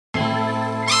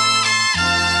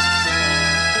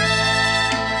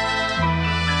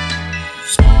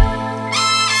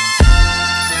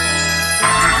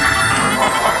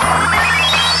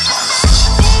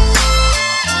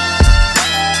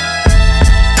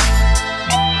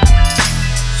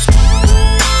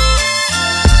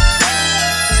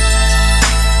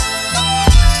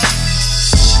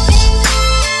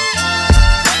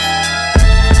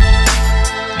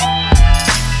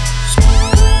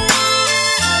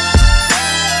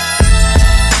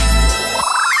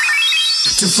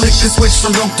Flick the switch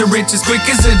from broke to rich as quick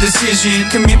as a decision.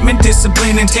 Commitment,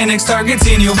 discipline, and 10x targets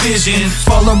in your vision,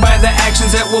 followed by the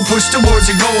actions that will push towards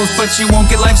your goals. But you won't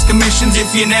get life's commissions if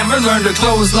you never learn to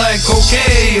close. Like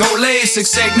okay, ole, 6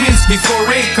 segments before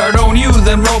 8. Cardone you,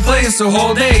 then role play, so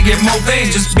whole day get more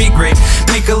paid. Just be great,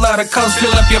 make a lot of calls,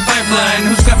 fill up your pipeline.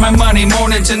 Who's got my money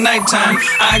morning to nighttime?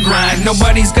 I grind,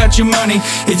 nobody's got your money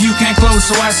if you can't close.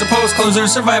 So I suppose closer,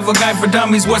 survival guide for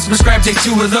dummies. What's prescribed, take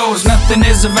 2 of those. Nothing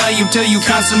is of value till you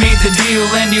consummate the deal,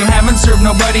 and you haven't served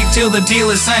nobody till the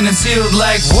deal is signed and sealed.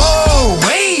 Like whoa,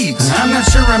 wait, I'm not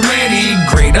sure I'm ready.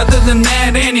 Great, other than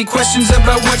that, any questions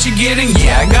about what you're getting?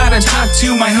 Yeah, I gotta talk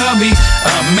to my hubby.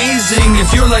 Amazing,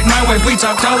 if you're like my wife, we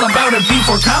talked all about it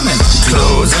before coming.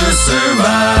 Closer,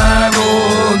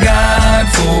 survival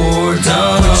guide for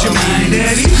dumb. Put your mind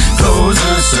at ease.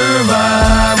 Closer,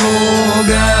 survival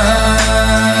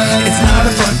guide. It's not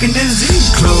a fucking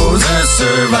disease. Closer,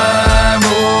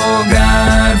 survival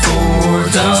guide for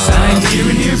dumb. Sign here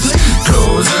and here, please.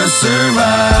 Closer,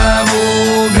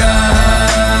 survival guide.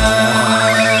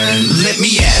 Let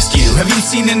me ask you, have you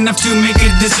seen enough to make a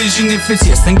decision? If it's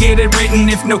yes, then get it written.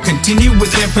 If no, continue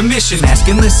with their permission. Ask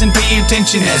and listen, pay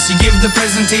attention as you give the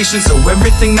presentation, so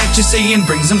everything that you're saying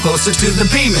brings them closer to the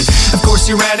payment. Of course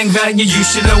you're adding value, you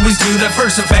should always do that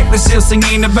first. In fact, the sales thing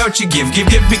ain't about you give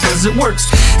because it works.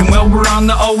 And while we're on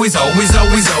the always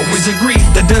agree,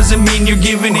 that doesn't mean you're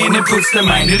giving in, it puts their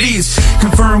mind at ease.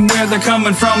 Confirm where they're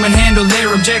coming from and handle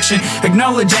their objection.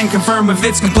 Acknowledge and confirm if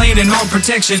it's complaining or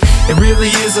protection. It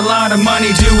really is a lot of money,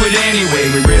 do it anyway.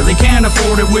 We really can't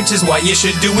afford it, which is why you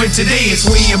should do it today. It's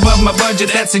way above my budget,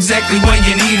 that's exactly why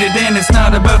you need it. And it's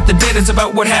not about the debt, it's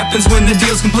about what happens when the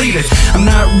deal's completed. I'm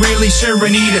not really sure I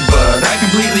need it, but I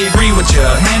completely agree with you.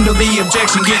 Handle the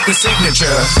objection, get the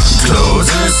signature.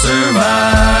 Closer,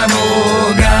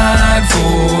 survival guide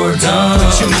for dumb.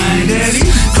 Put your mind at ease.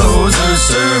 Closer,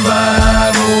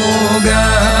 survival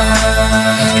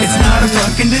guide. It's not a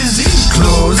fucking disease.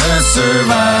 Closer,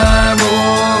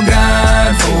 survival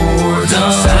guide for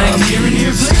dumb. Sign here and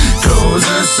here, please.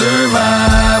 Closer,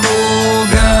 survival